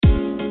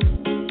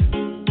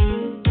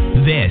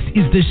This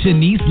is the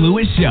Shanice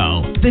Lewis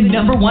Show, the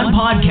number one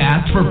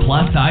podcast for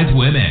plus-size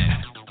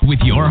women. With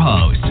your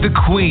host, the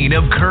queen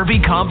of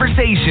curvy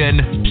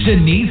conversation,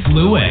 Shanice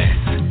Lewis.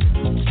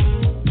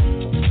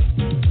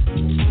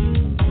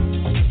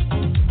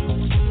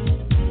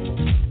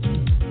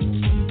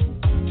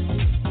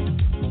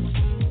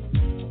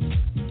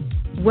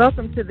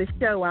 Welcome to the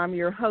show. I'm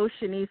your host,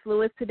 Shanice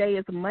Lewis. Today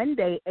is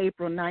Monday,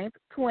 April 9th,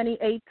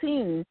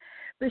 2018.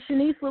 The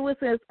Shanice Lewis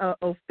is an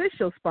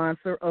official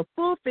sponsor of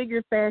Full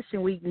Figured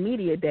Fashion Week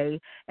Media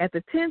Day at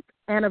the 10th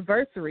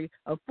anniversary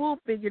of Full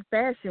Figured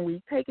Fashion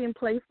Week taking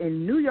place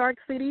in New York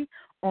City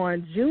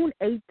on June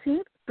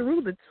 18th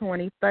through the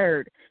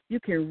 23rd. You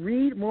can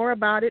read more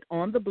about it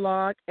on the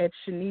blog at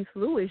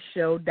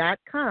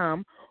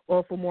ShaniceLewisShow.com,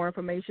 or for more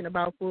information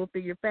about Full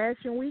Figured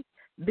Fashion Week,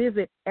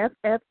 visit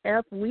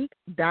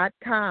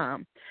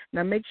FFFweek.com.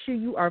 Now, make sure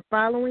you are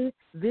following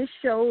this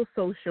show's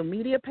social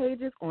media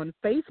pages on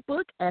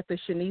Facebook at The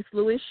Shanice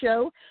Lewis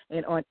Show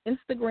and on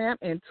Instagram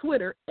and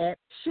Twitter at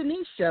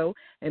Shanice Show.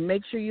 And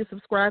make sure you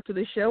subscribe to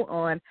the show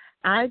on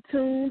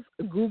iTunes,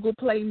 Google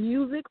Play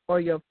Music, or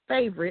your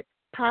favorite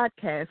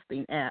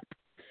podcasting app.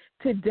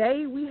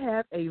 Today, we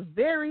have a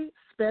very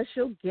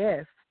special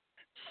guest.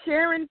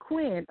 Sharon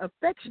Quinn,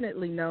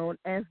 affectionately known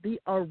as the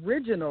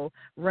original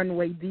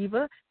Runway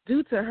Diva,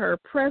 due to her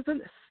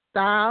presence,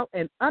 style,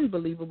 and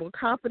unbelievable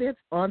confidence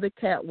on the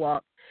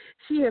catwalk.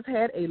 She has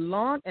had a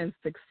long and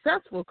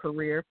successful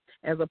career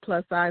as a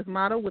plus-size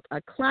model with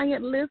a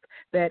client list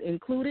that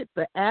included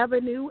The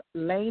Avenue,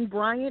 Lane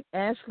Bryant,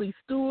 Ashley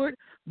Stewart,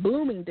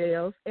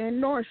 Bloomingdales,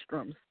 and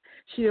Nordstrom's.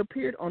 She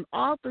appeared on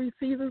all 3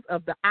 seasons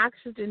of the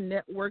Oxygen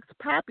Network's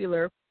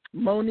popular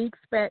Monique's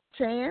Fat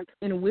Chance,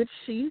 in which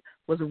she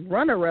was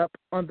runner-up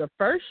on the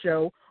first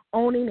show,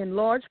 owing in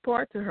large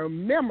part to her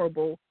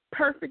memorable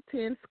Perfect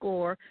 10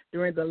 score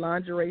during the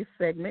lingerie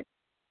segment,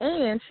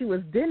 and she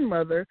was den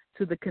mother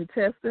to the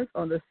contestants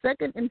on the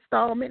second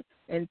installment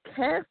and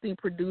casting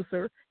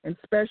producer and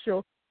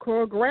special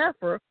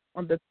choreographer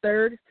on the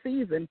 3rd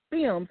season,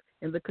 filmed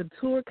in the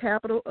couture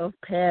capital of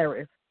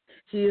Paris.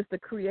 She is the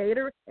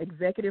creator,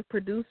 executive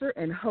producer,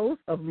 and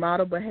host of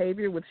Model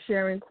Behavior with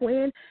Sharon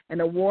Quinn,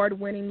 an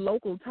award-winning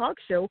local talk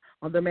show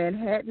on the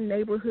Manhattan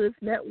Neighborhoods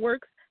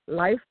Network's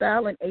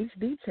Lifestyle and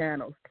HD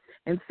channels.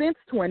 And since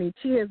 20,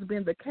 she has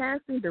been the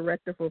casting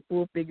director for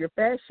Full Figure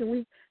Fashion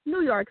Week,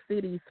 New York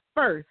City's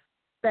first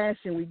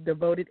fashion week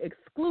devoted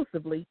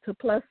exclusively to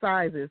plus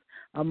sizes.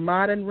 A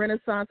modern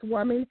Renaissance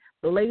woman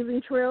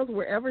blazing trails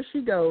wherever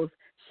she goes,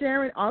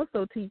 Sharon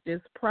also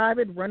teaches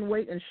private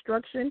runway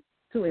instruction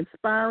to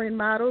inspiring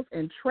models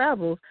and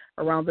travels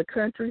around the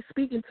country,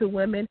 speaking to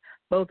women,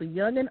 both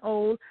young and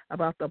old,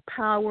 about the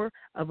power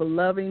of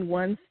loving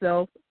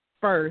oneself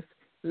first.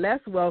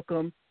 Let's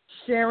welcome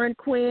Sharon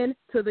Quinn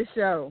to the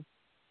show.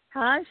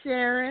 Hi,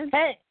 Sharon.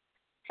 Hey,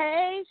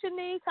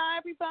 Shanice. Hi,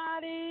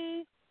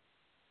 everybody.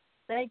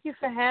 Thank you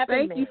for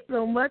having me. Thank you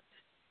so much.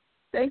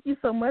 Thank you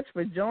so much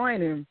for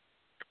joining.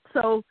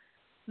 So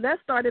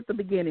let's start at the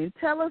beginning.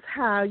 Tell us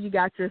how you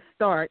got your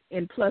start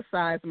in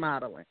plus-size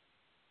modeling.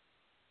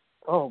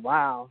 Oh,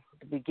 wow.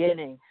 The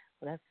beginning.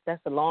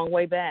 That's a long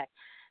way back.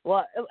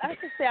 Well, I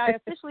should say I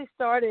officially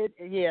started,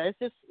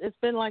 it's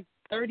been like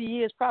 30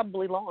 years,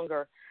 probably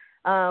longer.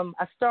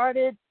 I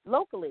started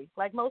locally,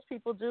 like most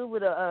people do,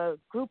 with a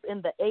group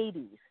in the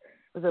 80s.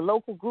 It was a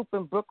local group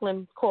in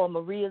Brooklyn called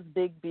Maria's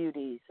Big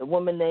Beauties. A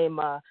woman named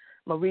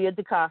Maria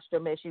DeCastro,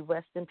 may she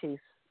rest in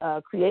peace,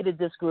 created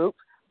this group.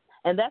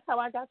 And that's how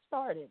I got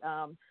started.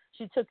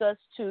 She took us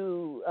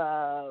to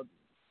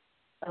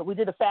we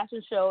did a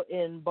fashion show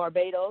in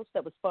Barbados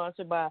that was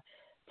sponsored by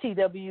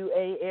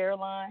TWA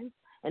Airlines.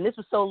 And this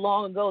was so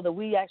long ago that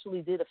we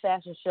actually did a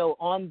fashion show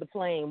on the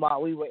plane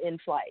while we were in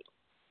flight.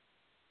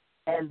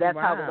 And that's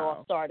how it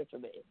all started for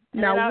me.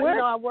 Now,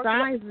 what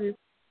sizes?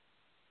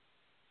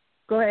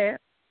 Go ahead.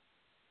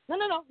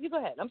 No, you go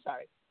ahead. I'm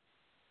sorry.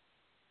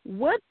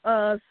 What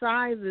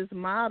sizes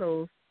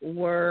models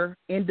were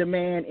in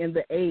demand in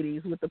the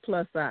 80s with the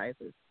plus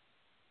sizes?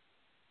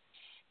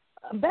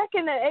 Back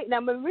in the 80s, now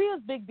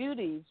Maria's Big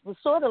Beauties was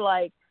sort of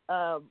like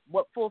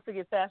what Full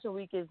Figure Fashion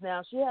Week is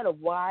now. She had a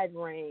wide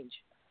range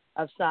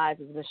of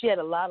sizes, and she had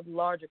a lot of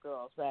larger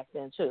girls back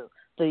then too.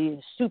 The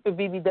super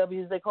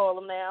BBWs, they call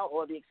them now,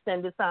 or the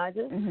extended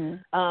sizes.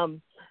 Mm-hmm.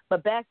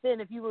 But back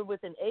then, if you were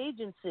with an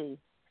agency,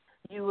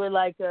 you were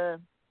like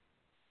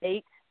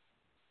 8,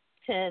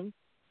 10,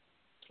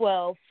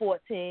 12,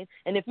 14.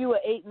 And if you were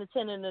 8 and the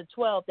 10 and the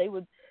 12, they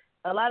would,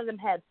 a lot of them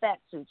had fat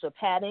suits or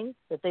padding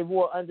that they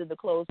wore under the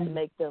clothes to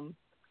make them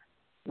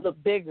look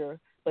bigger,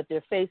 but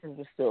their faces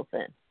were still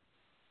thin.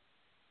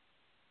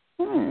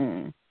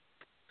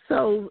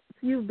 So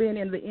you've been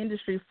in the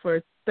industry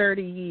for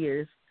 30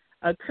 years.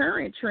 A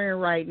current trend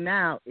right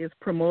now is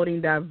promoting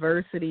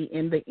diversity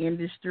in the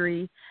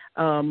industry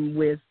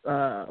with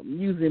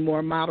using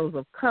more models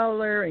of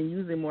color and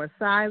using more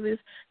sizes.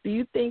 Do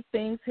you think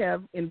things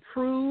have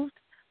improved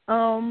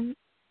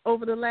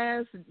over the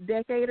last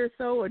decade or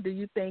so, or do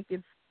you think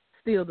it's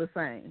still the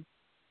same?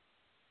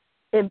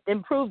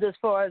 Improved as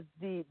far as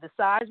the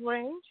size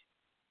range?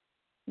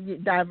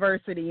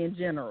 diversity in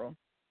general.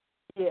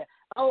 Yeah.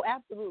 Oh,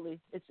 absolutely.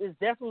 It's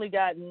definitely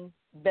gotten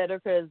better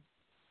because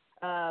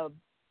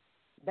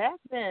back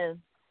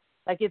then,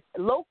 like it's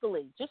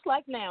locally, just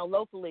like now,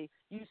 locally,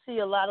 you see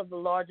a lot of the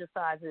larger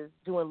sizes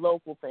doing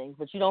local things,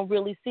 but you don't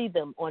really see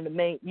them on the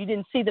main. You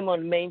didn't see them on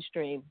the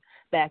mainstream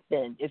back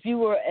then. If you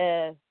were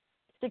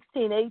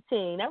 16,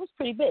 18, that was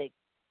pretty big.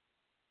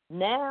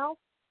 Now,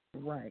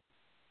 Right.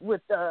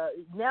 with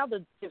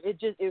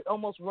it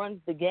almost runs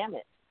the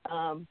gamut.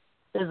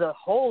 There's a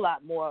whole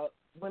lot more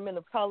women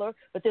of color,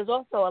 but there's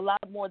also a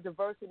lot more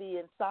diversity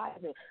in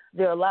sizing.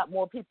 There are a lot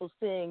more people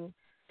seeing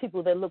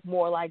people that look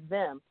more like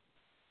them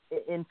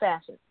in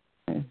fashion.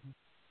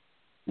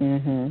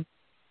 Mhm.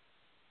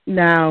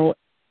 Now,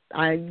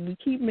 we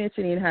keep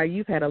mentioning how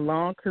you've had a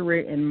long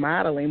career in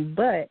modeling,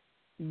 but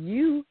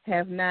you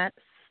have not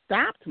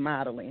stopped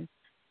modeling.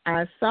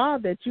 I saw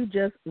that you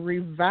just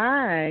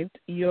revived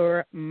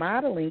your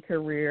modeling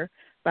career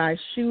by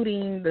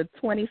shooting the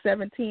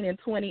 2017 and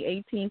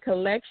 2018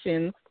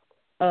 collections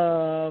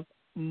of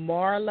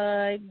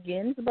Marla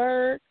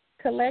Ginsburg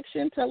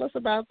collection. Tell us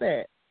about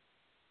that.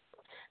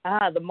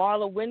 The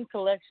Marla Wynn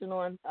collection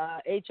on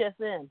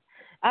HSN.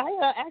 I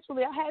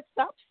had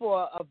stopped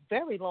for a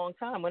very long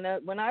time. When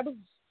I was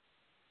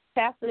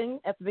casting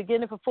at the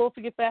beginning for Full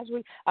Figure Fashion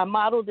Week, I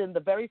modeled in the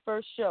very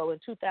first show in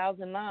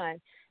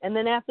 2009, and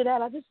then after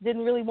that, I just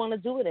didn't really want to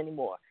do it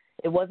anymore.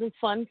 It wasn't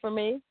fun for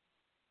me.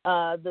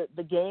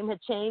 The game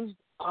had changed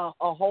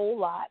a whole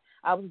lot.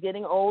 I was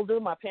getting older.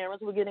 My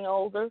parents were getting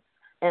older,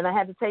 and I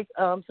had to take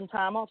some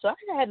time off. So I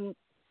hadn't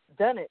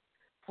done it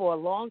for a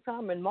long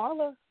time. And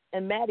Marla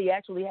and Maddie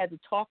actually had to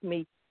talk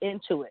me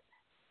into it.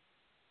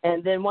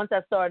 And then once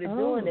I started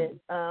doing it,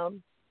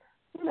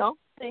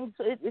 things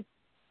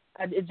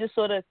it just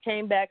sort of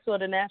came back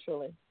sort of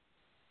naturally.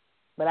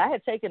 But I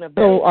had taken a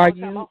very long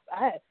time off.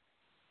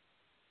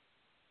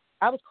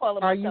 I was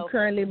calling myself. Are you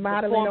currently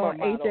modeling on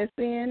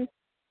HSN?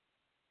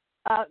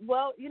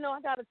 Well, I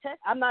got a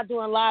text. I'm not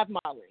doing live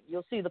modeling.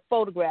 You'll see the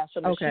photographs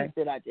from the shoot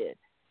that I did.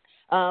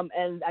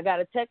 And I got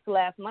a text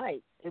last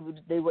night.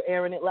 They were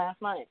airing it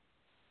last night.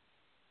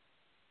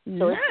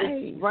 So nice.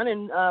 it's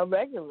running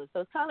regularly.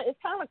 So it's kind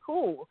of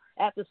cool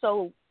after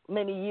so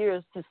many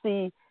years to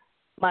see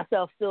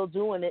myself still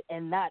doing it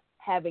and not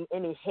having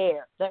any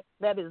hair. That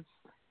is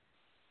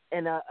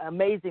an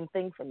amazing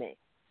thing for me.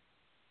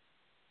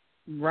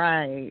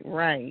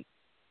 Right.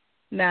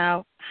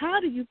 Now, how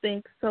do you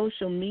think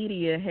social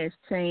media has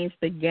changed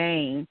the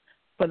game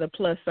for the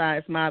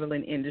plus-size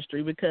modeling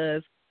industry?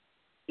 Because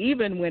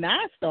even when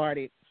I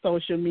started,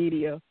 social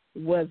media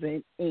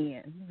wasn't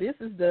in. This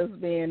has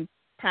just been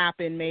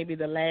popping maybe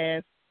the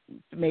last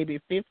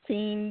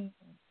 10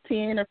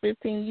 or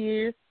 15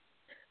 years.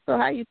 So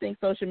how do you think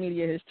social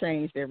media has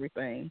changed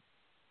everything?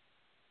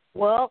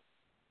 Well,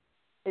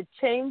 it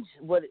changed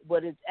what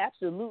it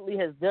absolutely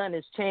has done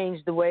is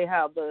changed the way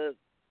how the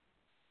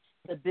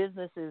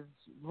business is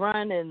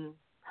run and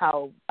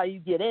how you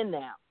get in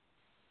now.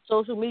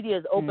 Social media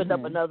has opened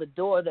up another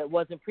door that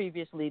wasn't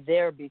previously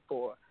there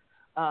before.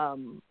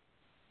 I'm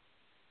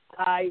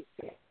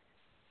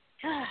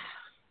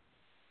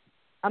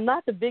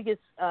not the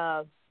biggest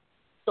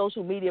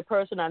social media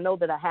person. I know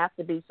that I have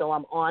to be, so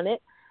I'm on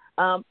it.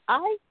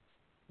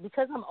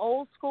 Because I'm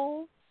old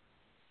school,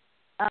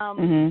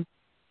 I'm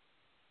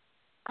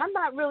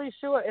not really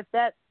sure if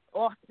that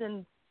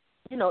often,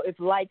 if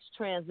likes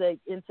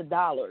translate into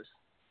dollars.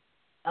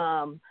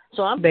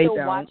 So I'm still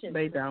watching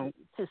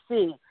to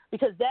see,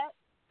 because that,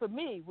 for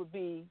me, would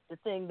be the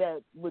thing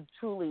that would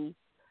truly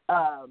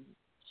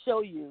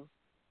show you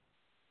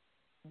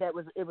that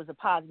it was a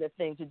positive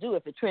thing to do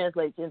if it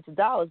translates into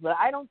dollars. But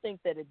I don't think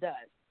that it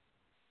does.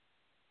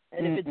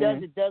 And if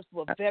it does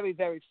for very,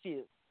 very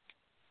few.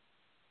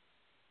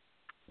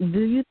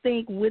 Do you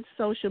think with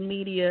social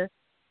media,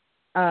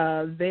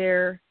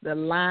 the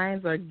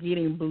lines are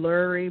getting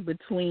blurry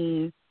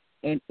between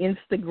an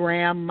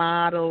Instagram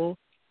model,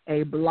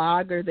 a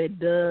blogger that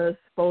does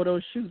photo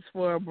shoots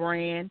for a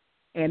brand,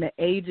 and an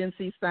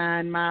agency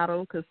signed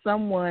model? Because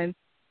someone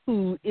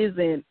who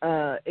isn't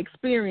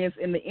experienced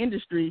in the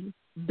industry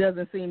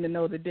doesn't seem to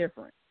know the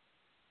difference.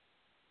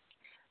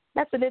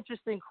 That's an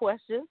interesting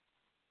question.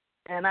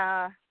 And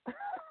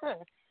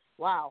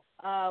wow.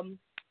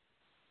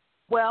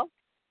 Well,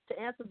 to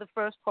answer the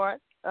first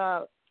part,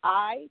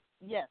 I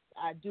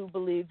do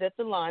believe that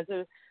the lines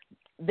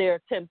they're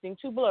attempting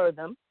to blur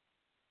them.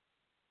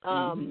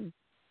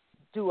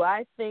 Do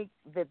I think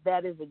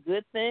that is a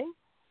good thing?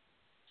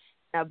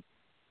 Now,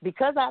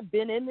 because I've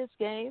been in this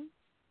game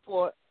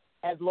for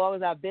as long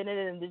as I've been in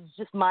it, and this is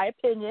just my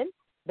opinion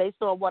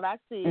based on what I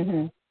see,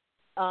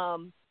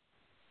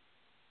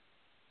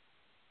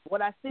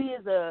 what I see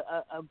is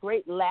a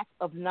great lack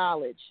of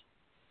knowledge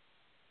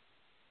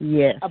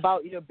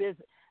about your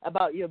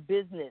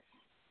business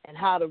and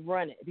how to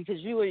run it, because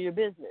you are your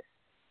business.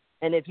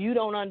 And if you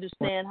don't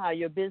understand how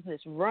your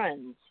business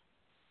runs,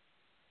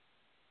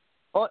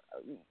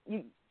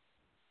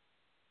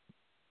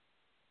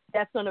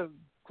 that's going to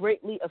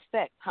greatly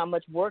affect how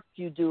much work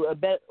you do,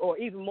 or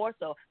even more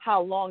so,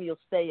 how long you'll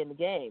stay in the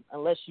game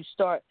unless you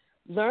start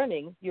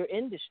learning your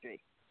industry.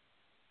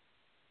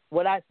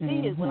 What I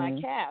see is when I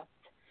cast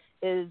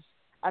is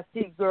I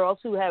see girls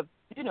who have,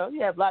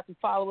 you have lots of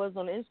followers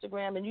on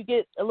Instagram and you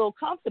get a little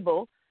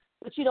comfortable,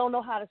 but you don't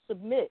know how to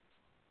submit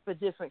for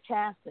different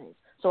castings.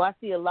 So I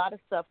see a lot of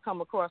stuff come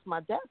across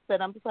my desk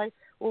that I'm just like,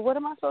 well, what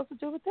am I supposed to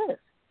do with this?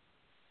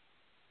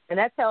 And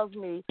that tells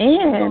me you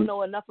don't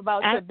know enough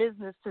about your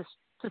business to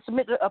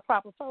submit a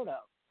proper photo.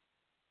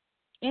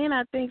 And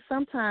I think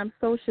sometimes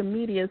social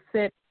media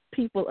sets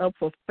people up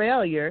for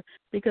failure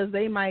because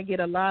they might get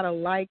a lot of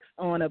likes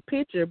on a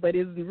picture, but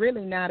it's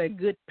really not a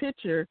good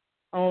picture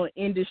on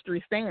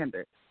industry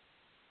standards.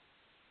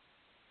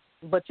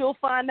 But you'll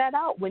find that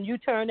out when you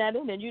turn that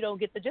in and you don't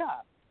get the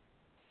job.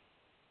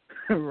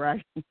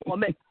 Right.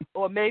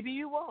 Or maybe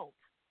you won't.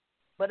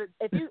 But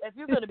if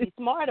you're going to be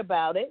smart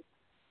about it,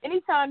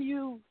 anytime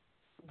you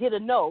get a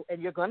no,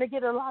 and you're going to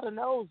get a lot of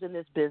no's in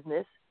this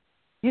business,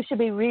 you should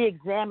be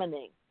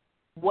re-examining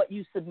what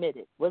you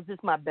submitted. Was this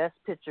my best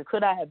picture?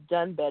 Could I have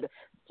done better?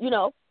 You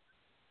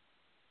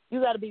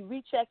got to be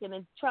rechecking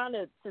and trying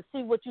to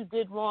see what you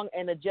did wrong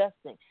and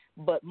adjusting.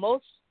 But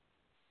most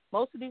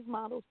of these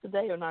models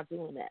today are not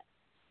doing that.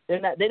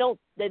 They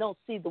don't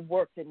see the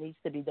work that needs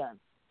to be done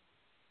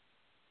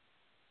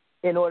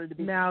in order to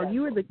be now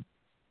successful.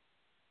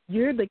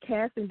 You're the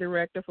casting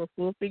director for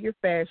Full Figure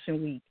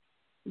Fashion Week.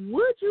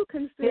 Would you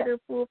consider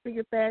Full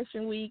Figure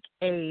Fashion Week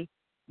a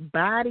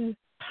body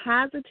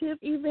positive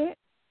event?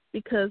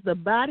 Because the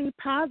body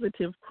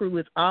positive crew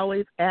is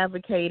always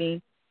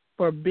advocating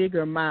for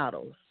bigger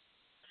models.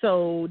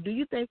 So do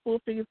you think Full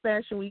Figure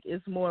Fashion Week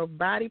is more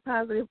body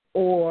positive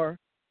or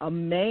a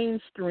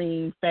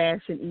mainstream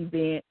fashion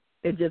event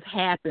that just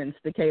happens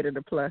to cater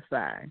to plus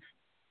size?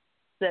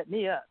 Set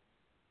me up.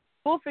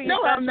 Full Figure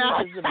no, Fashion I'm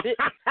not. Week is a bit.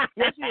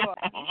 Yes, you are.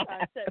 You're trying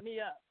to set me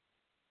up.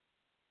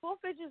 Full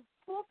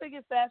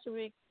Figure Fashion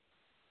Week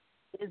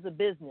is a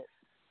business,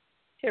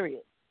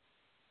 period.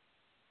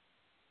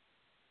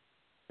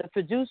 The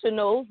producer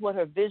knows what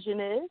her vision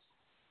is.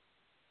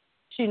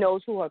 She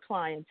knows who her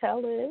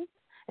clientele is,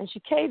 and she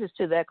caters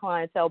to that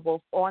clientele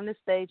both on the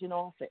stage and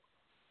off it.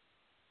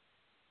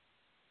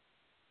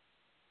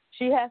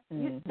 She has.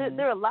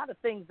 There are a lot of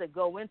things that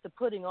go into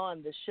putting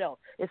on the show.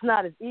 It's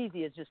not as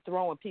easy as just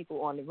throwing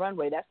people on the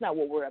runway. That's not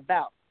what we're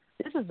about.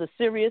 This is a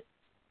serious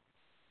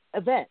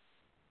event,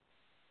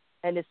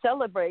 and it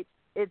celebrates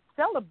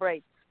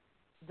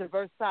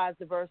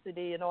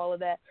diversity and all of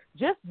that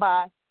just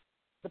by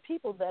the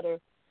people that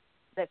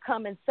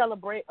come and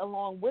celebrate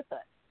along with us.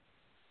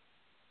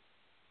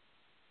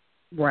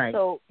 Right.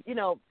 So,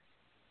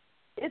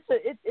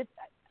 it's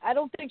I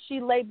don't think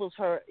she labels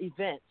her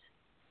event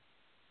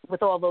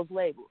with all those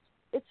labels.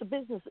 It's a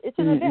business. It's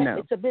an event. No.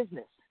 It's a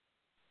business.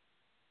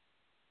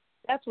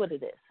 That's what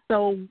it is.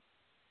 So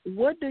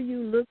what do you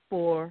look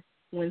for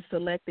when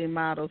selecting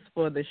models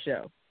for the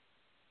show?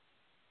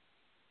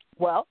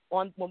 Well,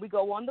 when we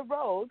go on the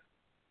road,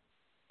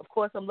 of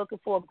course, I'm looking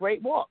for a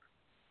great walk.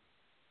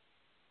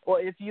 Or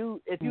if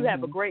you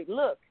have a great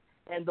look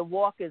and the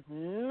walk is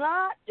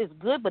not as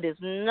good, but it's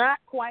not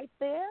quite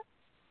there,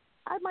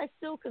 I might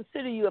still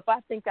consider you if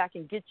I think I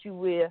can get you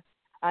where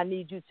I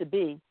need you to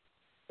be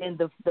in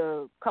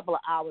the couple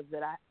of hours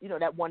that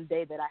that one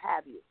day that I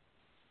have you.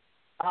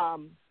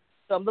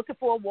 So I'm looking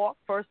for a walk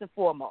first and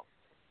foremost.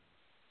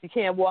 If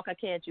you can't walk, I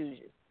can't use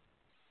you.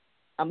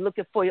 I'm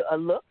looking for a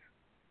look.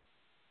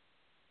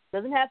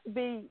 Doesn't have to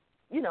be,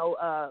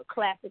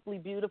 classically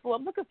beautiful.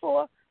 I'm looking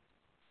for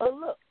a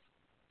look.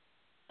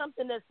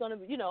 Something that's going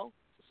to,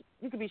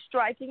 you could be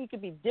striking, you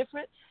could be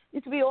different,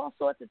 you could be all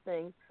sorts of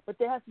things, but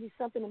there has to be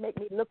something to make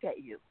me look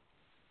at you.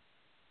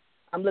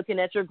 I'm looking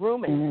at your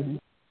grooming. Mm-hmm.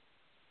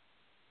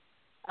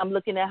 I'm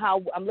looking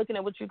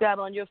at what you got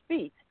on your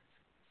feet.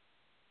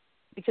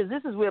 Because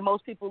this is where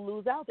most people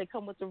lose out. They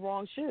come with the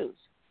wrong shoes.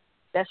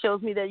 That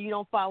shows me that you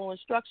don't follow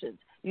instructions.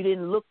 You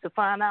didn't look to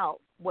find out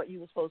what you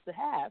were supposed to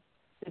have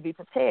to be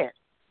prepared.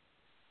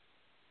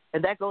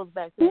 And that goes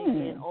back to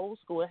being old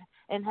school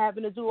and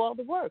having to do all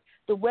the work.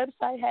 The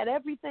website had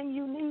everything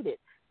you needed.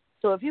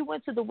 So if you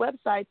went to the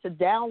website to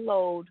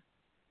download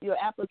your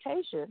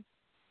application,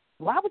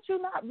 why would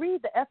you not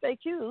read the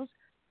FAQs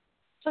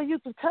so you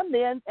could come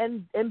there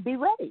and be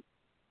ready?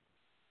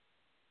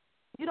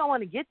 You don't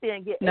want to get there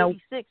and get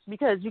 86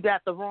 because you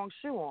got the wrong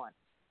shoe on.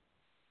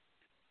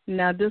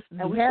 Now, does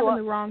having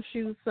the wrong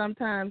shoes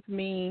sometimes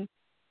mean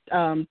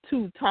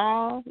too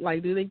tall?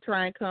 Like, do they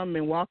try and come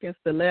and walk in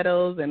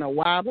stilettos and are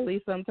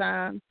wobbly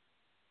sometimes?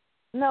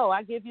 No,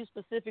 I give you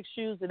specific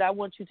shoes that I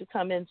want you to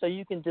come in so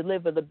you can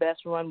deliver the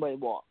best runway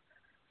walk.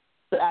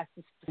 But I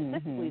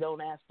specifically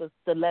don't ask for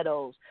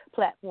stilettos,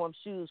 platform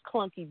shoes,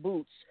 clunky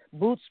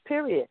boots,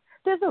 period.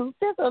 There's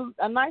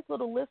a nice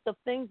little list of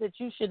things that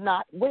you should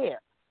not wear.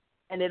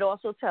 And it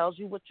also tells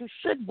you what you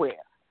should wear.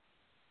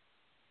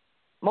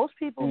 Most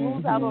people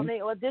lose out on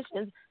their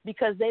auditions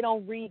because they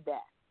don't read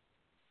that.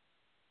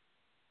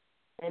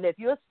 And if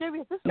you're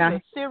serious, this is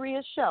a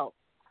serious show.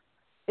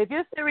 If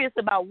you're serious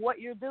about what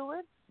you're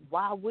doing,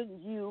 why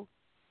wouldn't you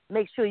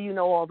make sure you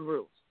know all the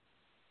rules?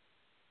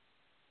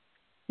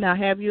 Now,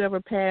 have you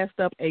ever passed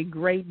up a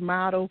great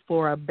model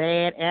for a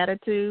bad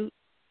attitude?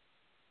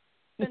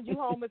 Send you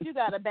home if you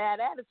got a bad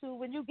attitude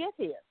when you get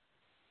here.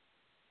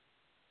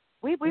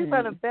 We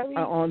run a very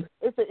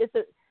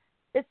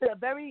it's a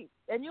very,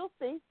 and you'll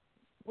see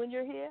when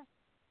you're here,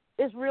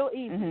 it's real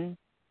easy. Mm-hmm.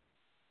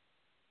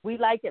 We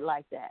like it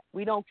like that.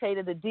 We don't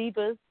cater to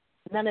divas,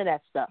 none of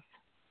that stuff.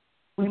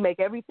 We make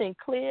everything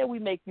clear. We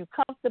make you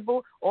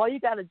comfortable. All you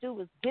got to do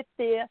is get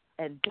there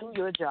and do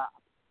your job.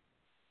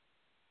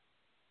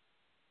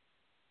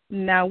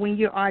 Now, when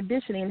you're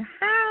auditioning,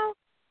 how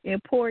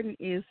important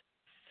is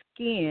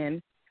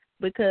skin?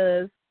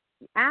 Because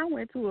I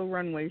went to a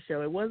runway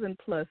show. It wasn't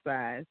plus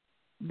size,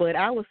 but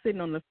I was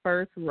sitting on the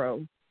first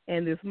row,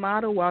 and this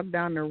model walked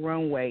down the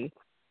runway,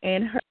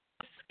 and her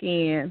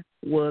skin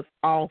was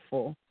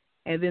awful.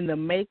 And then the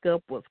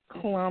makeup was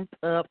clumped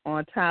up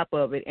on top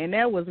of it. And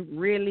that was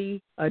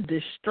really a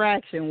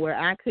distraction where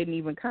I couldn't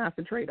even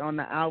concentrate on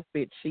the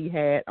outfit she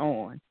had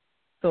on.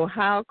 So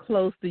how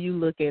close do you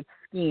look at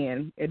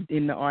skin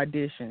in the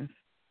auditions?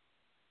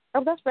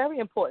 Oh, that's very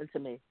important to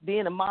me.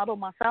 Being a model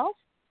myself,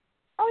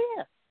 oh,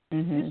 yeah.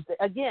 Mm-hmm.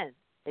 Again,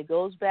 it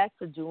goes back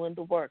to doing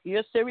the work.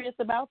 You're serious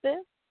about this?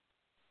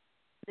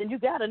 Then you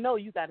got to know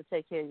you got to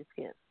take care of your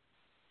skin.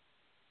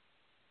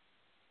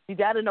 You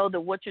got to know that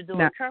what you're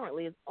doing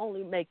currently is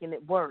only making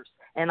it worse.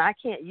 And I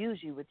can't use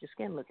you with your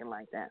skin looking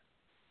like that.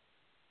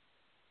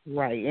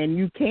 Right. And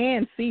you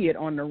can see it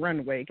on the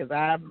runway because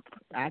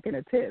I can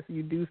attest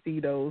you do see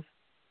those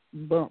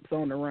bumps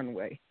on the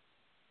runway.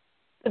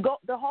 The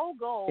whole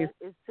goal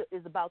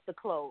is about the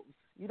clothes.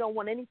 You don't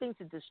want anything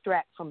to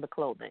distract from the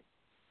clothing.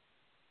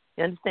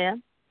 You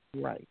understand?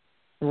 Right.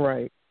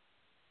 Right.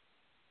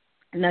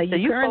 Now,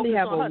 you currently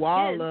have a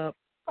wall up.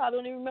 I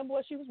don't even remember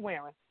what she was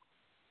wearing.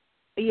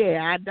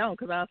 Yeah, I don't,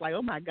 because I was like,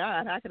 oh, my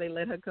God, how could they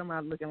let her come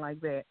out looking like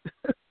that?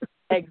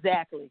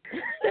 Exactly.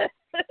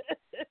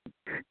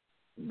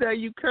 Now,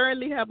 you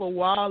currently have a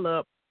wall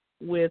up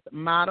with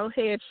model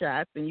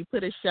headshots, and you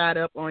put a shot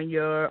up on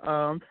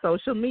your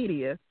social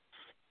media.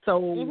 So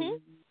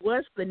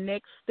what's the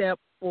next step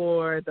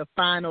for the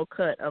final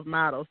cut of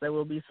models that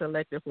will be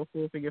selected for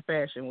Full Figure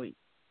Fashion Week?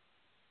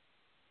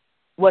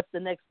 What's the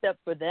next step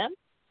for them?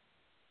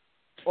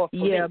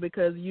 Yeah,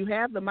 because you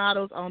have the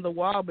models on the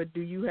wall, but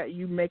do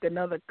you make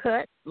another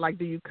cut? Like,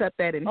 do you cut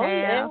that in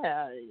half?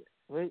 Yeah.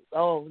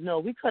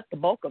 No, we cut the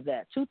bulk of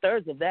that.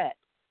 2/3 of that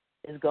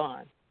is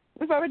gone.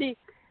 We've already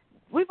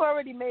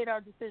made our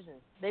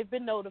decisions. They've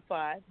been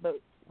notified, but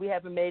we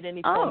haven't made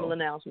any formal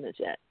announcements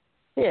yet.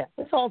 Yeah,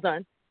 it's all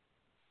done.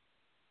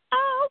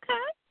 Oh, okay.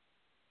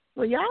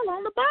 Well, y'all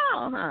on the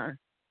ball,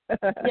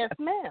 huh? Yes,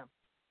 ma'am.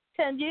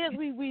 10 years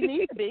we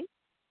need to be.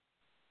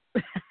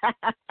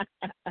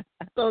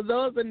 So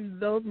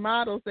those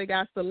models that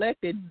got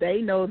selected,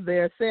 they know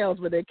their sales,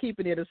 but they're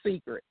keeping it a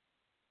secret.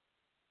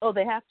 Oh,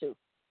 they have to.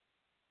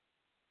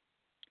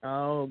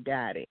 Oh,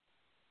 got it.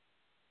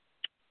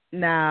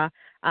 Now,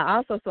 I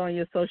also saw on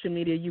your social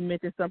media you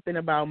mentioned something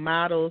about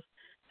models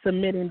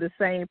submitting the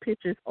same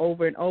pictures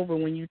over and over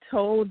when you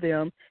told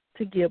them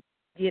to get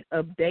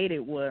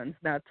updated ones.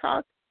 Now,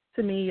 talk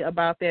to me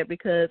about that,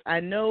 because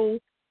I know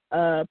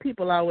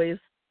people always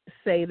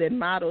say that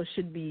models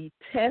should be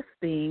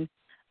testing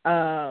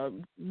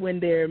when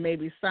they're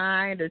maybe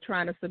signed or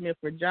trying to submit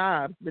for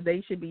jobs, but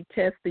they should be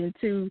testing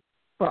too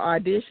for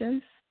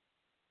auditions.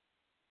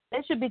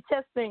 They should be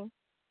testing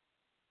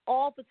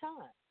all the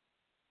time,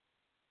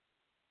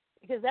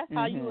 because that's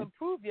how you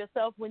improve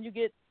yourself when you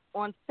get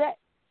on set,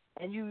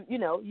 and you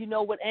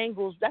know what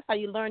angles. That's how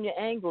you learn your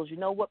angles. You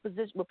know what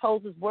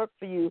poses work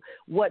for you,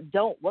 what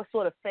don't, what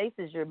sort of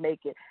faces you're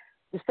making,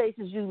 the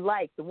faces you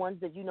like, the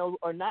ones that you know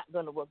are not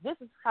going to work. This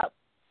is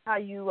how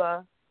you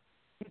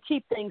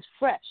keep things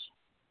fresh.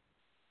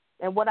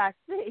 And what I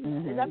see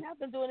is I've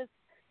been doing this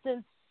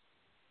since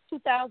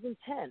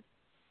 2010,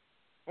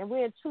 and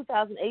we're in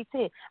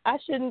 2018. I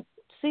shouldn't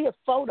see a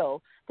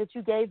photo that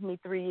you gave me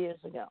 3 years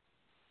ago.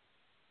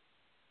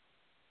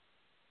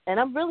 And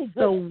I'm really good.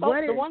 So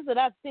the ones that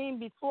I've seen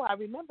before, I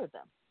remember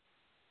them.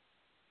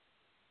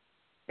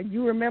 And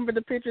you remember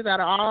the pictures out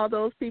of all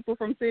those people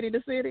from city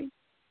to city?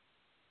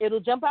 It'll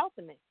jump out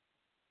to me,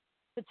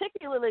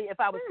 particularly if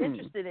I was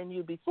interested in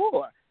you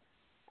before.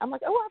 I'm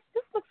like, oh,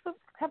 this looks.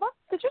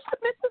 Did you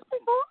submit this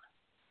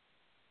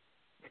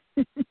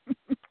before?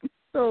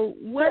 So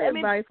what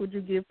advice would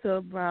you give to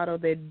a model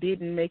that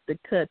didn't make the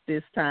cut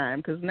this time?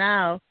 Because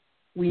now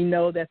we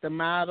know that the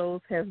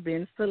models have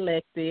been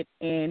selected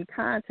and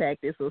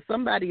contacted. So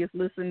somebody is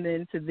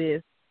listening to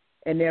this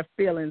and their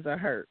feelings are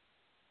hurt.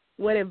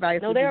 What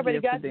advice would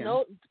you give to them?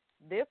 No,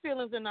 their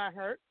feelings are not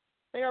hurt.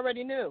 They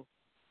already knew.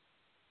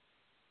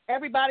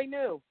 Everybody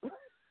knew.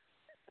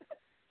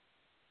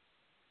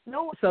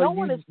 No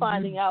one is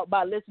finding out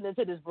by listening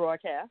to this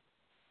broadcast.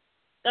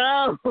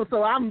 Oh,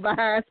 so I'm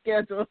behind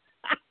schedule.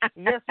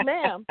 Yes,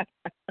 ma'am.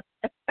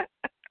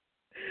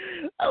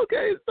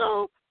 Okay,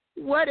 so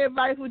what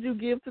advice would you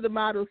give to the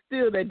models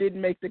still that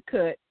didn't make the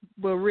cut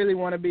but really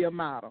want to be a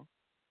model?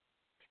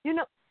 You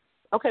know,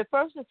 Okay,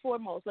 first and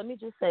foremost, let me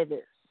just say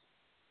this.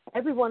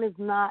 Everyone is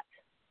not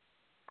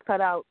cut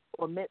out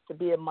or meant to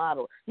be a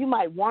model. You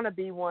might want to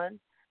be one,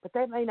 but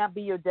that may not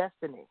be your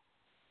destiny.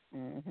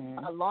 Mm-hmm.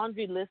 A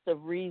laundry list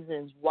of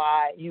reasons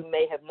why you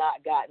may have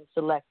not gotten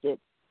selected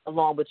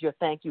along with your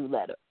thank you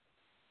letter.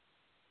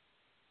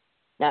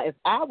 Now, if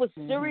I was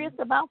serious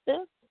about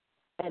this,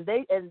 and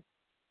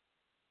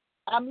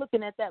I'm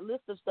looking at that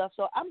list of stuff,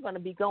 so I'm going to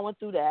be going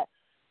through that,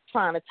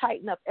 trying to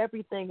tighten up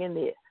everything in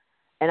there.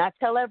 And I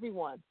tell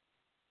everyone,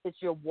 it's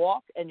your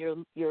walk and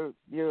your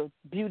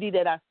beauty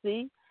that I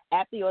see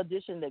at the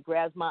audition that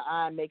grabs my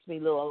eye and makes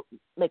me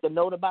make a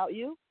note about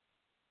you.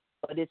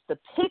 But it's the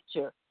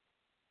picture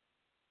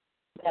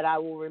that I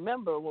will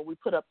remember when we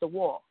put up the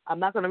wall. I'm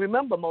not going to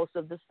remember most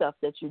of the stuff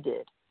that you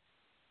did.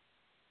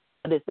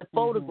 But it's the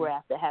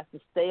photograph that has to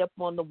stay up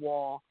on the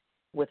wall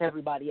with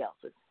everybody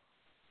else's.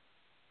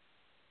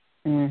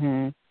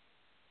 Mm-hmm.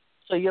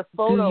 So your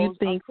photos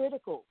are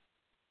critical.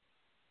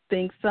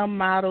 Think some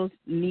models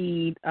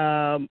need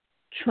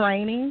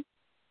training,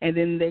 and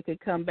then they could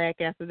come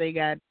back after they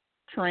got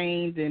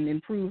trained and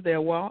improve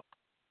their walk?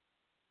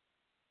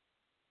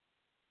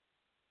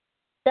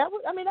 That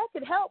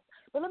could help.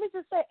 But let me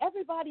just say,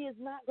 everybody is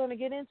not going to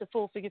get into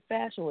Full Figure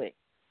Fashion Week.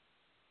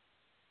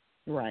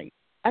 Right.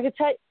 I can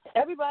tell you,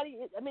 everybody,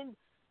 if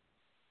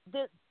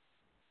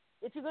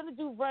you're going to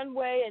do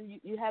runway and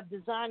you have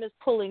designers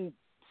pulling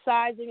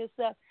sizing and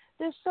stuff,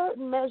 there's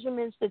certain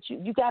measurements that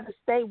you got to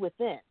stay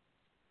within.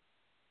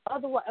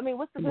 Otherwise,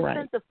 what's the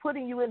sense of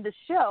putting you in the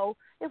show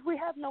if we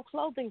have no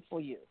clothing for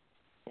you?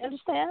 You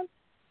understand?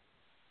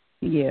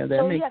 Yeah,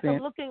 that makes sense. We're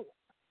looking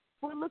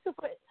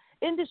for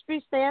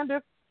industry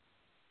standard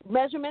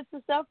measurements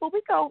and stuff, but we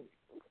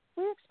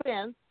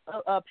expand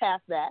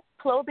past that.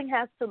 Clothing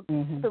has to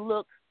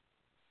look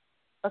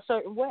a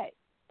certain way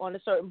on a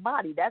certain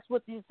body. That's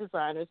what these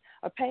designers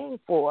are paying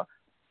for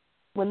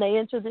when they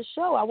enter the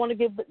show.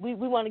 We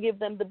want to give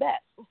them the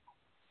best.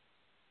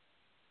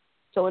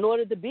 So in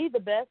order to be the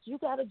best, you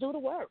got to do the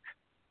work.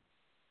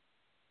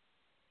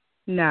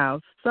 Now,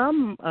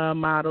 some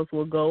models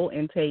will go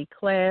and take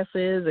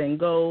classes and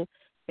go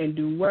and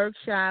do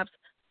workshops,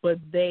 but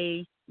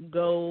they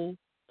go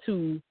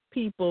to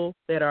people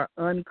that are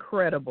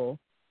uncredible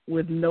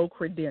with no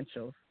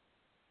credentials.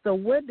 So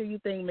what do you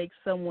think makes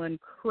someone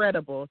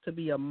credible to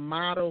be a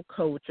model,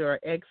 coach, or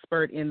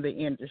expert in the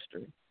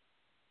industry?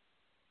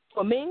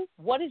 For me,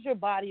 what is your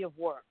body of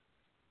work?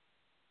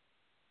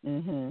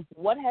 Mm-hmm.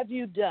 What have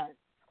you done?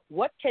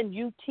 What can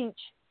you teach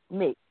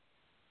me?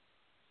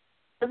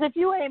 Because if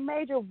you ain't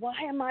major, why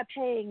am I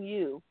paying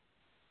you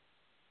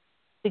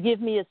to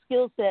give me a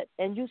skill set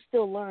and you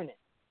still learning?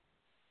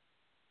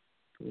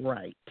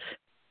 Right.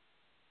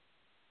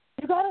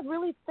 You got to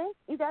really think.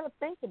 You got to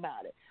think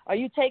about it. Are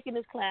you taking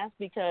this class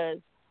because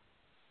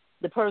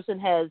the person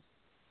has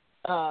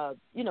a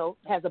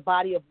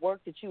body of work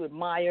that you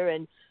admire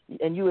and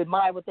you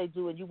admire what they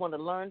do and you want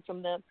to learn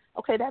from them?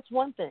 Okay, that's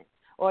one thing.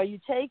 Or are you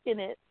taking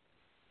it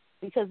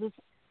because it's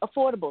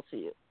affordable to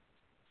you?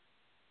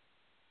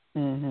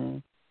 Mm-hmm.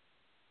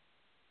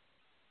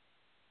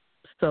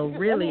 So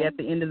really, at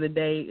the end of the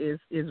day, is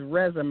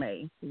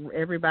resume.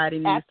 Everybody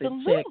needs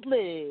to check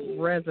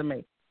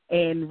resume,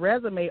 and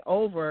resume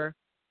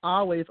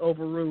always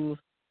overrules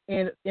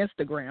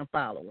Instagram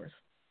followers.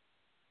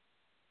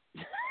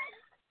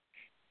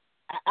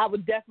 I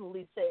would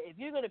definitely say if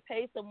you're going to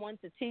pay someone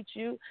to teach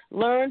you,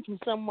 learn from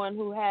someone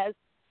who has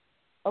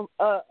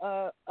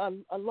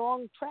a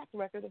long track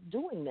record of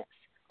doing this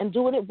and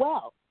doing it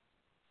well.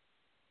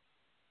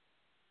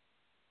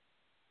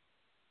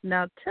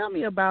 Now, tell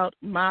me about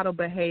model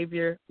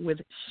behavior with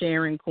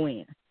Sharon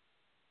Quinn.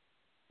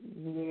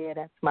 Yeah,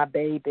 that's my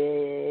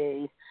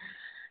baby.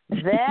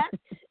 That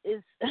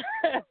is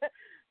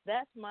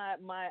that's my.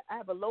 I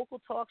have a local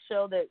talk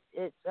show that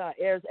it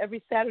airs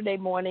every Saturday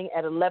morning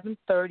at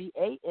 11:30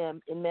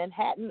 a.m. in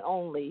Manhattan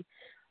only,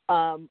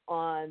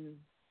 on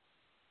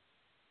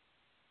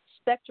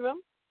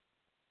Spectrum,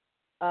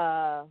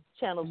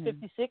 channels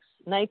 56,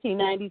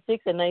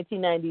 1996, and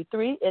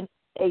 1993 in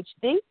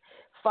HD.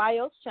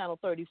 FiOS, channel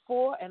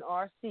 34, and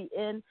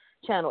RCN,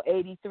 channel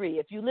 83.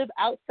 If you live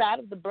outside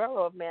of the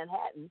borough of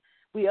Manhattan,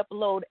 we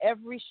upload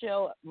every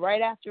show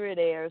right after it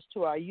airs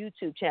to our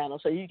YouTube channel,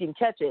 so you can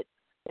catch it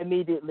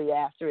immediately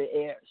after it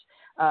airs.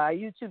 Our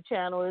YouTube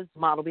channel is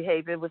Model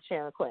Behavior with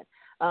Sharon Quinn.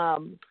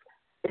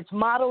 It's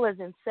model as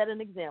in set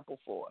an example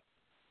for.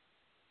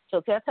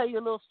 So can I tell you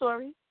a little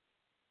story?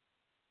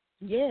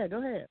 Yeah, go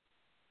ahead.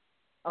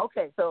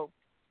 Okay, so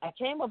I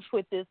came up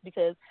with this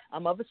because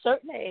I'm of a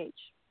certain age.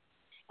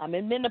 I'm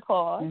in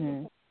menopause,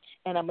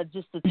 and I'm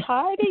just a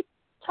tiny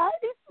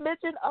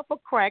smidgen of a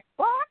crack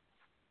box,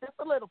 just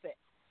a little bit.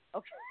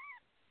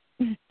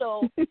 Okay.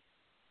 So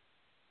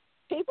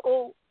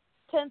people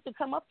tend to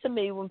come up to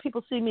me when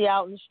people see me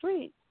out in the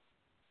street,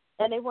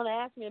 and they want to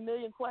ask me a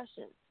million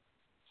questions.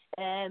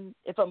 And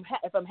if I'm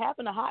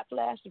having a hot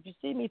flash, if you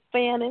see me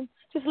fanning,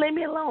 just leave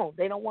me alone.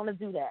 They don't want to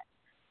do that.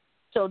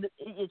 So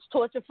it's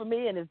torture for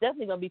me, and it's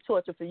definitely going to be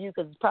torture for you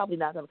because it's probably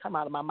not going to come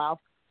out of my mouth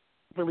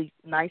really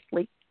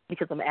nicely.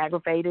 because I'm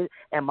aggravated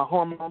and my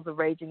hormones are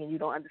raging and you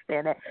don't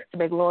understand that. To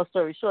make a long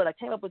story short, I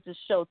came up with this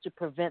show to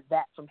prevent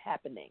that from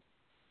happening.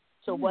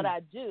 So what I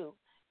do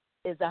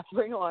is I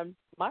bring on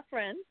my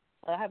friends.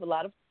 I have a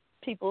lot of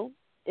people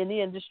in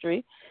the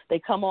industry. They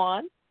come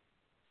on,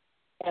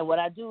 and what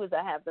I do is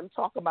I have them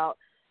talk about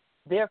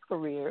their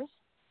careers,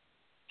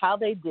 how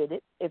they did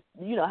it, if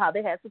you know how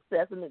they had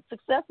success, and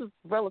success is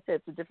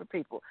relative to different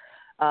people.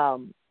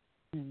 How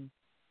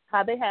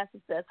they had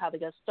success, how they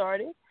got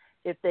started,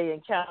 if they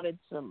encountered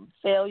some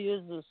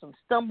failures or some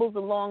stumbles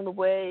along the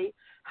way,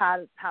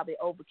 how they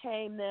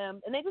overcame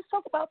them, and they just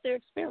talk about their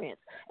experience.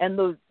 And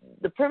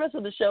the premise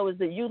of the show is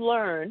that you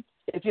learn,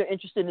 if you're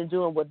interested in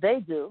doing what they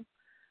do,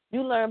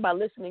 you learn by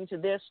listening to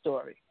their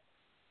story.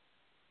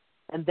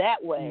 And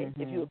that way,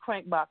 if you're a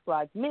crankbox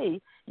like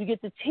me, you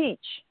get to teach,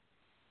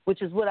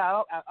 which is what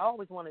I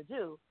always want to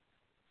do,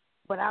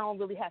 but I don't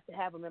really have to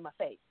have them in my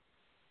face.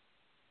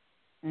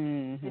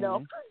 You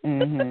know?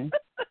 So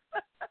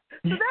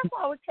that's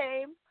how it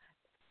came.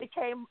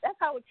 That's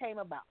how it came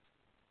about.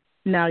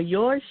 Now,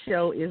 your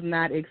show is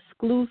not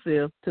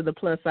exclusive to the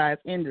plus size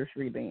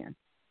industry, then?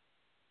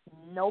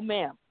 No,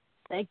 ma'am.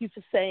 Thank you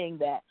for saying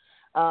that.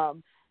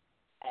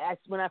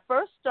 When I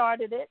first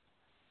started it,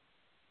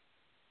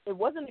 it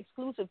wasn't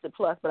exclusive to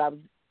plus, but I was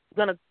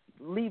going to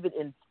leave it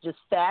in just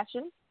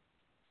fashion.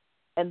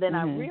 And then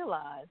I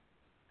realized,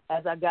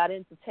 as I got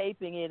into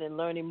taping it and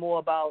learning more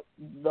about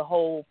the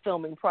whole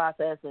filming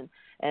process,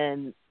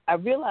 and I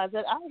realized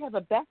that I have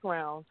a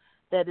background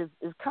that is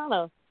kind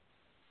of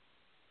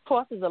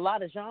crosses a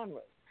lot of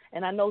genres.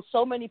 And I know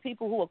so many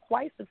people who are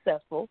quite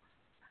successful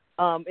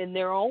in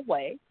their own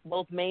way,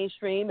 both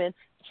mainstream, and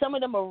some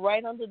of them are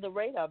right under the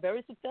radar,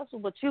 very successful,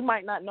 but you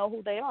might not know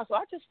who they are. So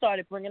I just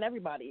started bringing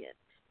everybody in.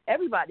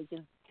 Everybody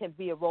can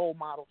be a role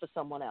model for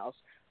someone else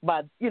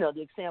by,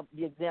 the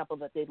example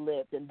that they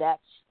lived. And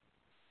that's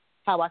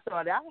how I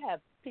started. I have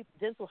people,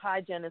 dental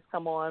hygienists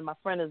come on. My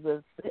friend is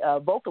a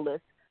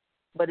vocalist,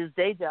 but his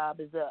day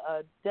job is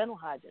a dental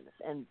hygienist.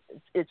 And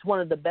it's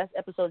one of the best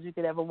episodes you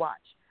could ever watch.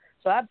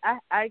 So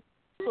I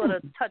sort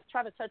of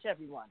try to touch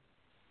everyone.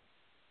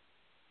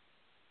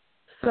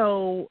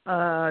 So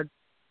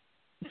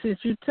since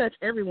you touch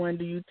everyone,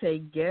 do you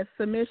take guest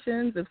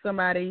submissions? If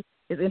somebody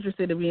is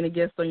interested in being a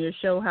guest on your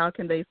show, how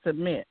can they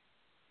submit?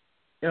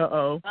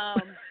 I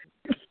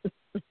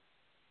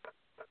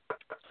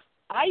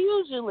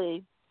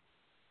usually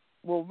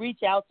will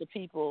reach out to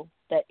people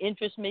that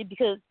interest me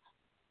because,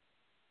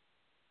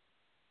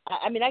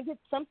 I get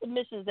some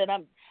submissions that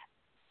how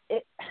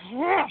do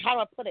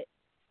I put it?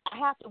 I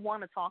have to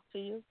want to talk to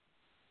you.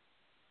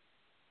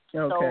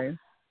 Okay. So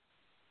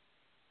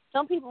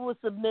some people will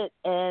submit,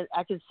 and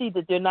I can see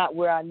that they're not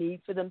where I need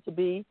for them to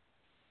be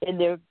in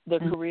their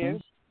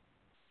careers.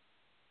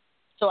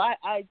 So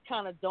I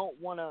kind of don't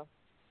want to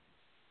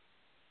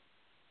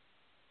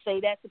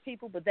say that to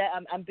people, but that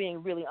I'm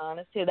being really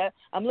honest here. That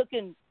I'm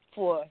looking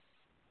for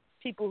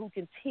people who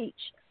can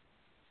teach.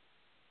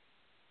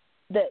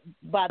 That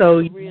by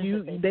so the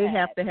careers that they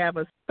have to have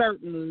a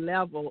certain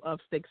level of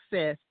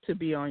success to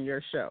be on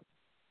your show.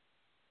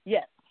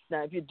 Yes.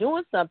 Now, if you're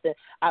doing something,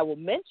 I will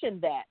mention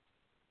that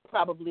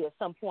probably at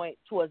some point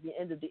towards the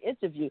end of the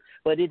interview,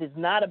 but it is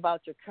not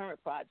about your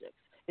current projects.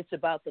 It's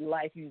about the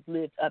life you've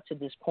lived up to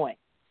this point.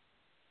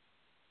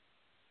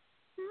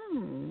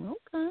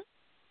 Okay.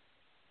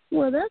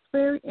 Well, that's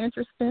very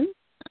interesting.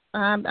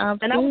 I would love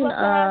to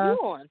have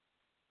you on.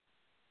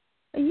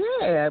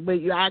 Yeah, but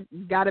I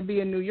got to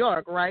be in New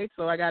York, right?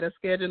 So I got to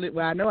schedule it.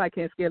 Well, I know I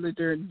can't schedule it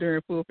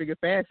during Full Figure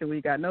Fashion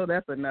Week. I know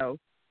that's a no.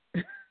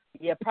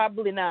 Yeah,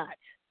 probably not.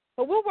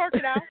 But we'll work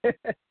it out.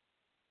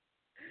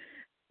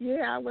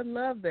 Yeah, I would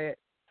love that.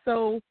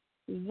 So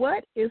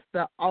what is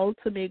the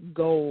ultimate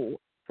goal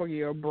for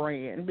your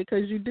brand?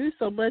 Because you do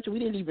so much, we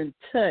didn't even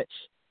touch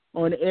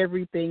on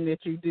everything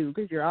that you do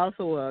because you're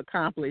also an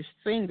accomplished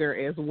singer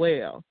as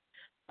well.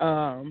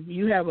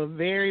 You have a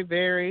very,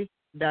 very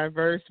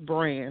diverse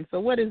brand. So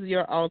what is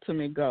your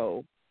ultimate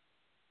goal?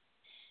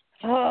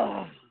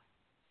 What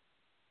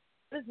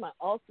is my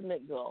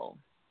ultimate goal?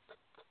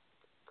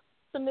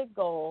 Ultimate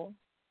goal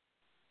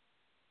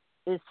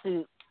is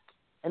to,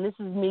 and this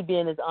is me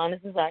being as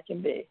honest as I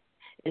can be,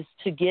 is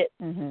to get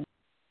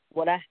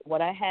what I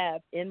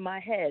have in my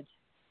head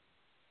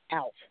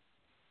out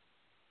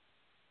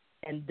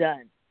and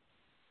done.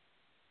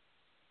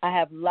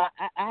 I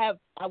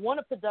want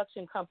a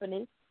production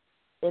company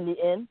in the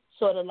end,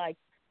 sort of like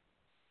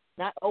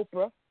not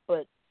Oprah,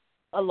 but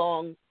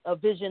along a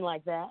vision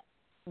like that,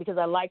 because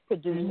I like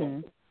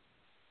producing.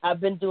 I've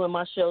been doing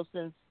my show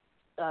since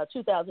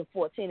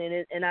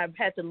 2014, and I've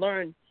had to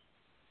learn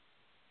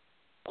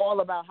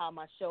all about how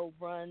my show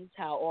runs,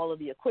 how all of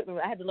the equipment.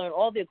 I had to learn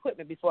all the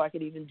equipment before I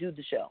could even do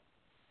the show,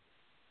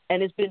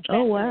 and it's been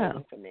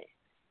fascinating for me.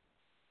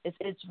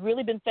 It's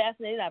really been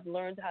fascinating. I've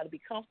learned how to be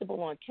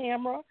comfortable on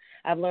camera.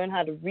 I've learned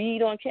how to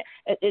read on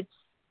camera.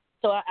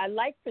 So I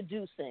like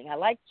producing. I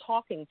like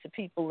talking to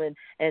people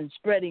and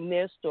spreading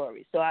their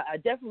stories. So I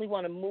definitely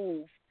want to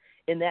move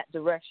in that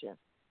direction.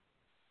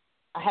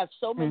 I have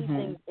so many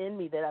things in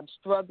me that I'm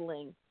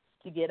struggling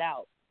to get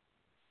out.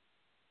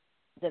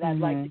 that I'd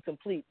like to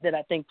complete that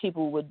I think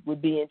people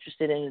would be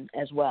interested in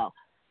as well.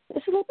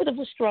 It's a little bit of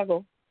a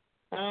struggle.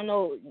 I don't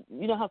know.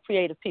 You know how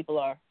creative people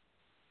are.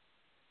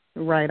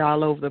 Right,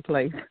 all over the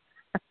place.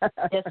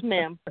 Yes,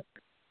 ma'am.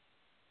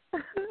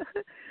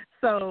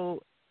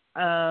 So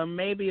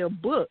maybe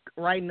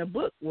writing a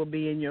book will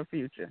be in your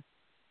future.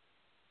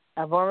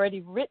 I've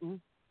already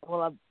written.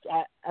 Well,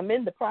 I'm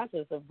in the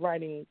process of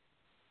writing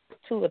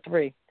 2 or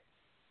 3.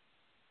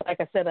 Like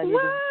I said, I need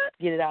to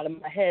get it out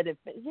of my head.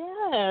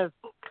 Yes.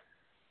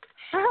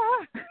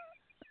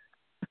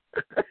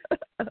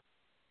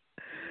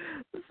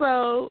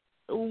 So,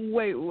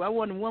 wait, I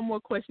wanted one more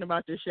question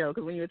about your show,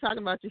 because when you were talking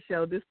about your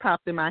show, this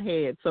popped in my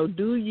head. So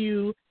do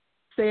you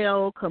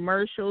sell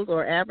commercials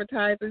or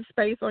advertising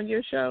space on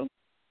your show?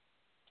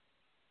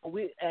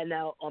 And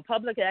now on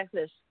public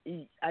access,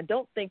 I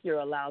don't think you're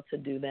allowed to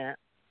do that.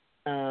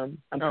 I'm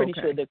pretty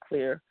sure they're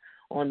clear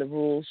on the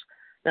rules.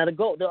 Now the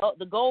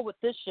goal with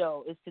this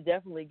show is to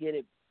definitely get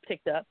it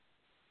picked up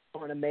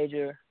on a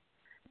major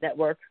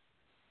network.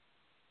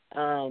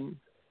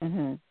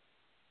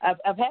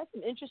 I've had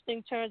some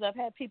interesting turns. I've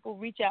had people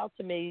reach out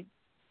to me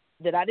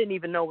that I didn't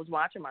even know was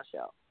watching my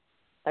show,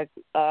 like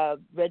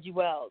Reggie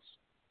Wells,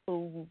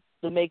 who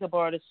the makeup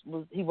artist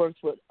was. He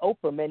worked with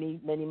Oprah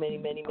many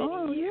years.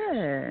 Oh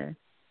yeah.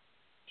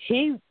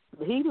 He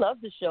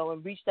loved the show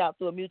and reached out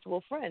to a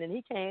mutual friend, and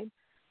he came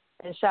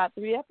and shot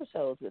 3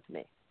 episodes with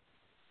me.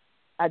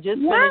 I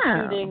just finished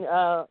shooting.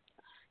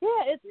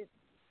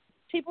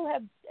 People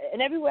have,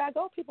 and everywhere I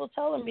go, people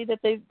telling me that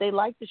they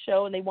like the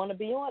show and they want to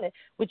be on it,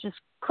 which is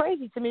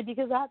crazy to me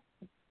because I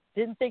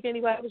didn't think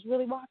anybody was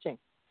really watching.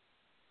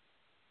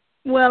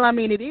 Well, I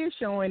mean, it is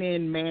showing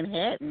in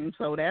Manhattan,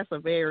 so that's a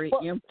very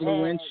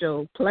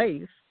influential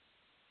place.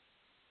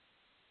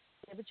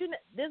 Yeah, but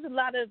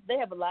there's they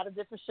have a lot of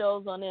different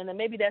shows on there, and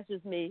maybe that's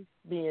just me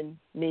being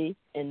me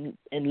and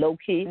low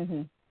key.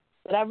 Mm-hmm.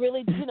 But I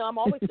really, I'm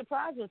always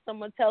surprised when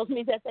someone tells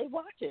me that they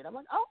watch it. I'm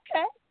like,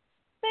 okay,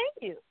 thank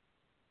you.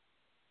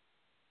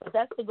 But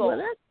that's the goal. Well,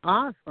 that's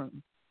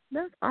awesome.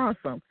 That's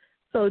awesome.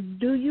 So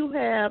do you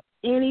have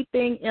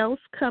anything else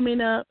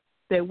coming up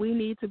that we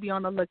need to be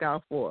on the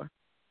lookout for?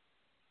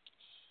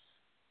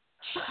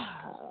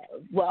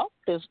 Well,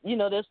 there's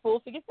Full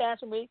Figure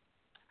Fashion Week.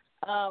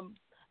 I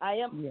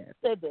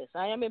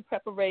am in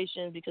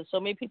preparation because so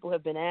many people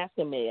have been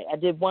asking me. I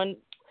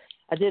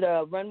did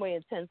a runway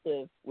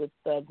intensive with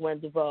Gwen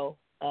DeVoe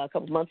a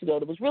couple of months ago.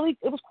 It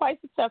was quite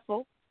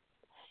successful,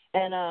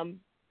 and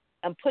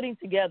I'm putting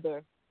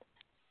together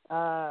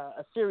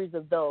a series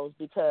of those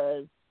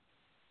because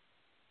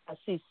I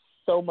see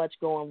so much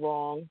going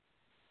wrong.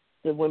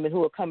 The women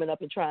who are coming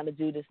up and trying to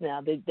do this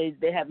now,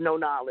 they have no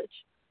knowledge.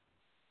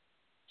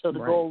 So the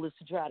goal is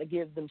to try to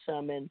give them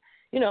some, and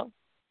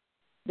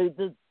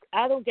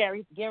I don't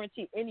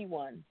guarantee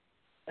anyone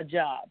a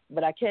job,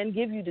 but I can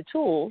give you the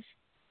tools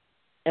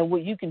and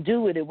what you can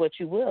do with it, what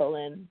you will,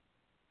 and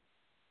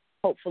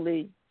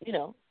hopefully,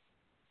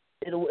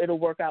 it'll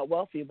work out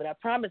well for you. But I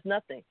promise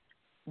nothing.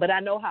 But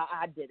I know how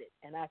I did it,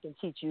 and I can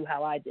teach you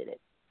how I did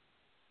it.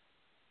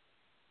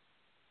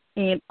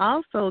 And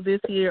also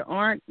this year,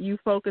 aren't you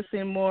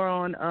focusing more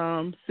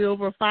on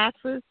silver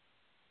foxes?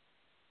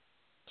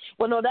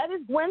 Well, no, that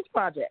is Gwen's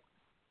project.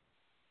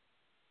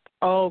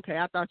 Oh, okay.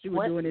 I thought you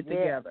were doing it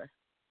together.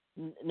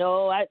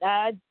 No,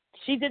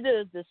 she did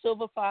the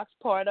silver fox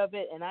part of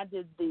it, and I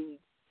did the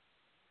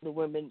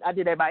women. I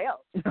did everybody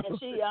else. And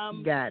she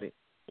got it.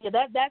 Yeah,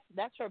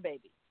 that's her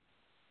baby.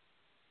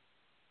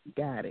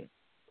 Got it.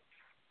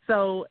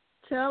 So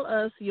tell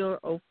us your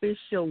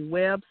official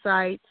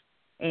website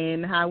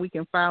and how we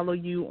can follow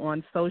you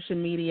on social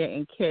media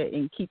and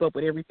keep up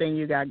with everything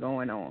you got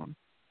going on.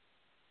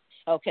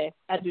 Okay.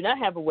 I do not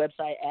have a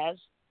website as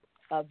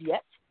of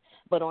yet,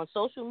 but on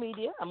social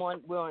media,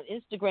 we're on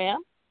Instagram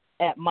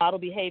at Model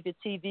Behavior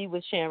TV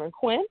with Sharon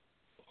Quinn.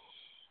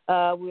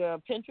 We're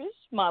on Pinterest,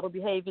 Model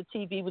Behavior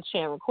TV with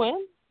Sharon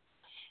Quinn.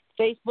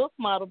 Facebook,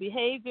 Model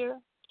Behavior.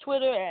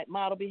 Twitter at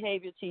Model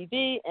Behavior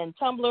TV, and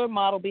Tumblr,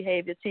 Model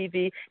Behavior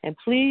TV. And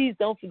please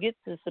don't forget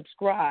to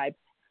subscribe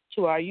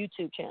to our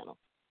YouTube channel.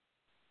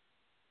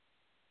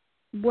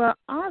 Well,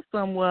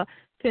 awesome. Well,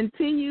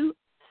 continue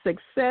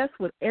success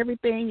with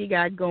everything you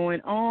got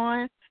going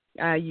on.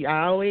 I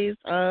always,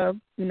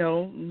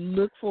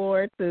 look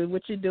forward to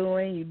what you're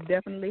doing. You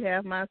definitely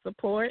have my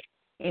support,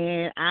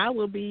 and I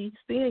will be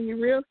seeing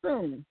you real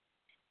soon.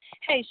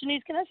 Hey,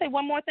 Shanice, can I say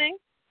one more thing?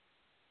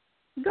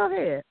 Go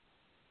ahead.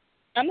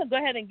 I'm going to go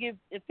ahead and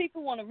if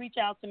people want to reach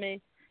out to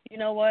me, you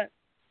know what?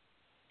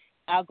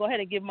 I'll go ahead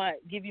and give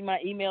you my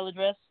email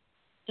address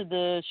to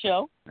the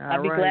show.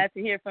 I'd be glad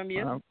to hear from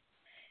you.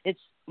 It's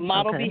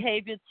Model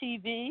Behavior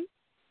TV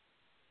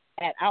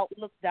at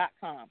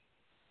Outlook.com.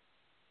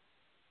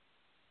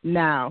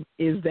 Now,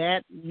 is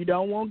that, you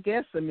don't want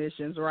guest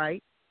submissions,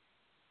 right?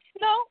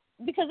 No,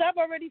 because I've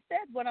already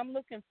said what I'm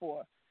looking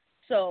for.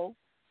 So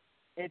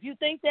if you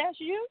think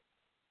that's you,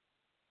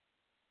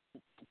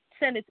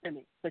 send it to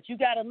me. But you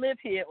got to live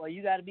here, or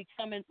you got to be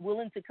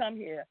willing to come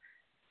here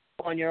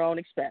on your own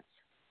expense.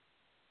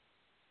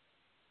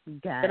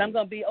 But I'm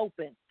going to be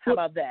open. How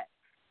about that?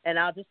 and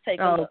I'll just take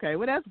a look. Okay,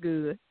 well, that's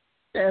good.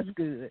 That's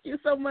good. Thank you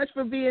so much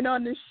for being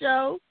on the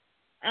show.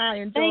 I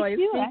enjoyed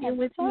speaking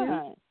with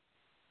you.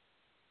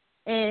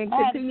 And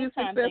continued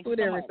success with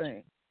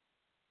everything.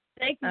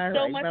 Thank you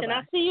so much, and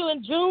I'll see you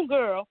in June,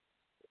 girl.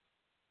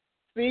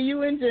 See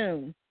you in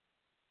June.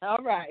 All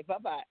right,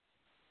 bye-bye.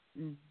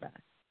 Bye.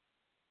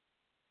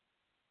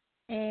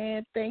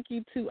 And thank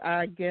you to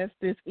our guest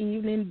this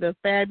evening, the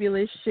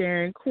fabulous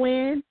Sharon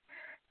Quinn.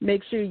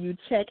 Make sure you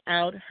check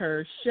out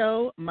her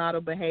show,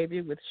 Model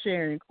Behavior with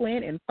Sharon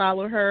Quinn, and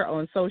follow her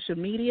on social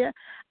media.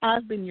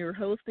 I've been your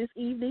host this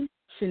evening,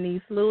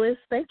 Shanice Lewis.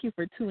 Thank you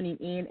for tuning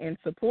in and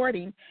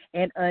supporting.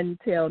 And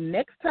until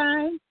next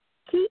time,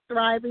 keep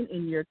thriving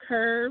in your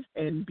curves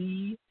and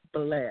be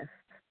blessed.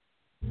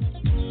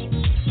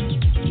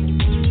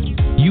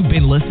 You've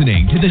been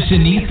listening to The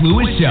Shanice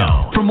Lewis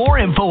Show. For more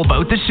info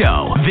about the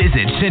show,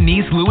 visit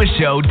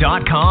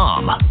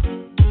ShaniceLewisShow.com.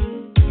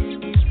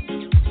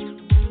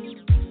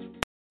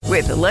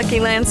 With the Lucky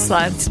Land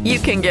Slots, you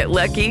can get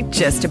lucky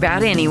just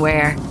about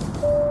anywhere.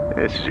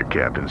 This is your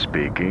captain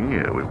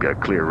speaking. We've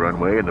got clear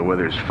runway and the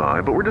weather's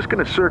fine, but we're just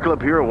going to circle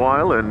up here a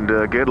while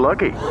and get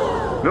lucky.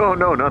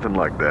 No, nothing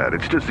like that.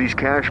 It's just these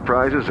cash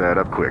prizes add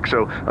up quick.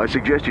 So I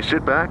suggest you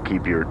sit back,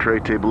 keep your tray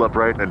table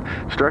upright, and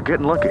start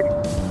getting lucky.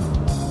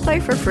 Play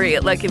for free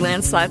at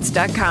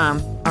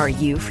LuckyLandSlots.com. Are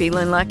you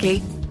feeling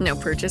lucky? No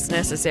purchase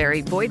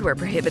necessary. Void where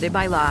prohibited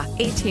by law.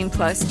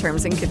 18+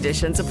 terms and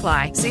conditions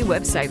apply. See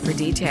website for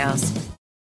details.